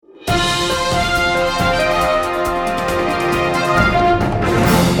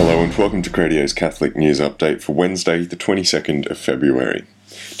and welcome to Cradio's Catholic News Update for Wednesday, the 22nd of February.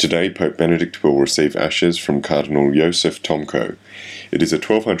 Today, Pope Benedict will receive ashes from Cardinal Joseph Tomko. It is a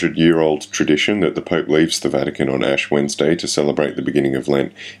 1200-year-old tradition that the Pope leaves the Vatican on Ash Wednesday to celebrate the beginning of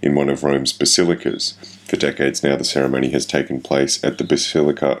Lent in one of Rome's basilicas. For decades now, the ceremony has taken place at the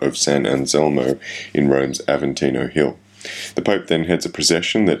Basilica of San Anselmo in Rome's Aventino Hill. The Pope then heads a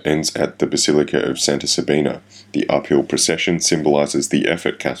procession that ends at the Basilica of Santa Sabina. The uphill procession symbolises the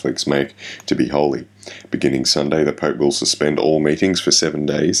effort Catholics make to be holy. Beginning Sunday, the Pope will suspend all meetings for 7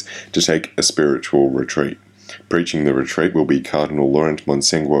 days to take a spiritual retreat. Preaching the retreat will be Cardinal Laurent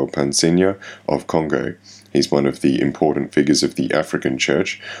Monsengwo Pansigna of Congo. He's one of the important figures of the African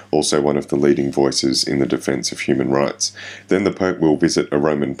Church, also one of the leading voices in the defence of human rights. Then the Pope will visit a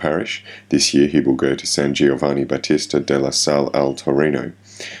Roman parish. This year he will go to San Giovanni Battista della Salle al Torino.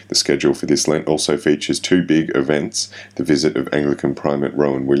 The schedule for this Lent also features two big events: the visit of Anglican Primate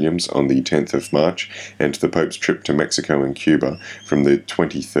Rowan Williams on the 10th of March and the Pope's trip to Mexico and Cuba from the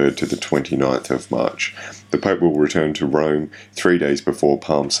 23rd to the 29th of March. The Pope will return to Rome 3 days before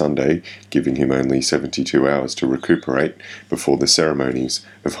Palm Sunday, giving him only 72 hours to recuperate before the ceremonies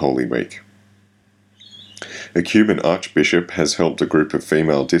of Holy Week. A Cuban archbishop has helped a group of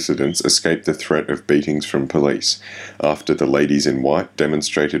female dissidents escape the threat of beatings from police. After the Ladies in White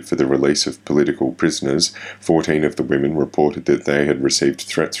demonstrated for the release of political prisoners, 14 of the women reported that they had received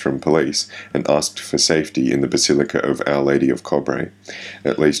threats from police and asked for safety in the Basilica of Our Lady of Cobre.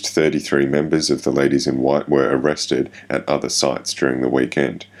 At least 33 members of the Ladies in White were arrested at other sites during the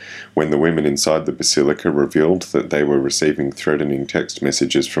weekend. When the women inside the basilica revealed that they were receiving threatening text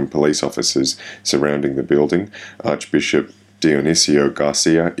messages from police officers surrounding the building, Archbishop Dionisio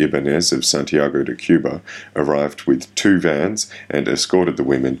Garcia Ibanez of Santiago de Cuba arrived with 2 vans and escorted the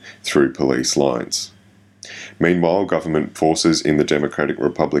women through police lines. Meanwhile, government forces in the Democratic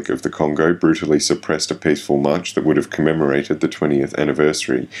Republic of the Congo brutally suppressed a peaceful march that would have commemorated the 20th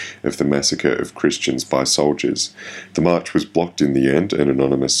anniversary of the massacre of Christians by soldiers. The march was blocked in the end, an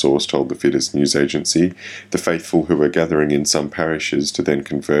anonymous source told the Fides news agency. The faithful who were gathering in some parishes to then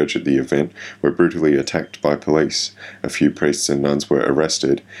converge at the event were brutally attacked by police. A few priests and nuns were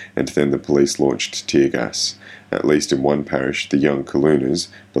arrested, and then the police launched tear gas. At least in one parish, the young Kalunas,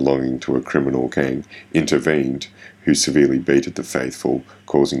 belonging to a criminal gang, intervened, who severely beat at the faithful,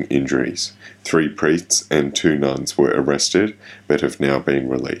 causing injuries. 3 priests and 2 nuns were arrested, but have now been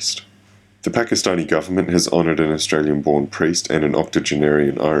released. The Pakistani government has honoured an Australian-born priest and an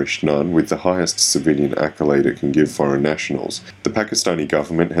octogenarian Irish nun with the highest civilian accolade it can give foreign nationals. The Pakistani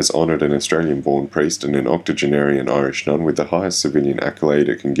government has honoured an Australian-born priest and an octogenarian Irish nun with the highest civilian accolade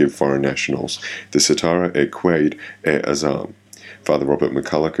it can give foreign nationals, the Sitara-e-Quaid-e-Azam. Father Robert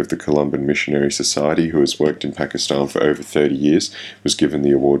McCulloch of the Columban Missionary Society, who has worked in Pakistan for over 30 years, was given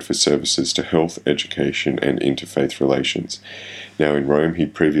the award for services to health, education and interfaith relations. Now in Rome, he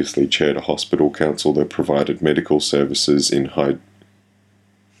previously chaired a hospital council that provided medical services in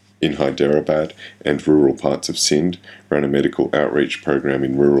Hyderabad and rural parts of Sindh, ran a medical outreach program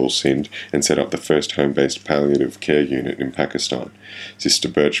in rural Sindh, and set up the first home-based palliative care unit in Pakistan. Sister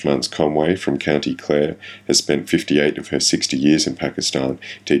Birchmunds Conway from County Clare has spent 58 of her 60 years in Pakistan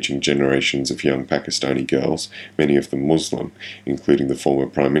teaching generations of young Pakistani girls, many of them Muslim, including the former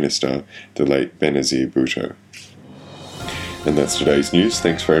Prime Minister, the late Benazir Bhutto. And that's today's news.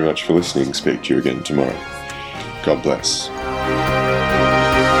 Thanks very much for listening. Speak to you again tomorrow. God bless.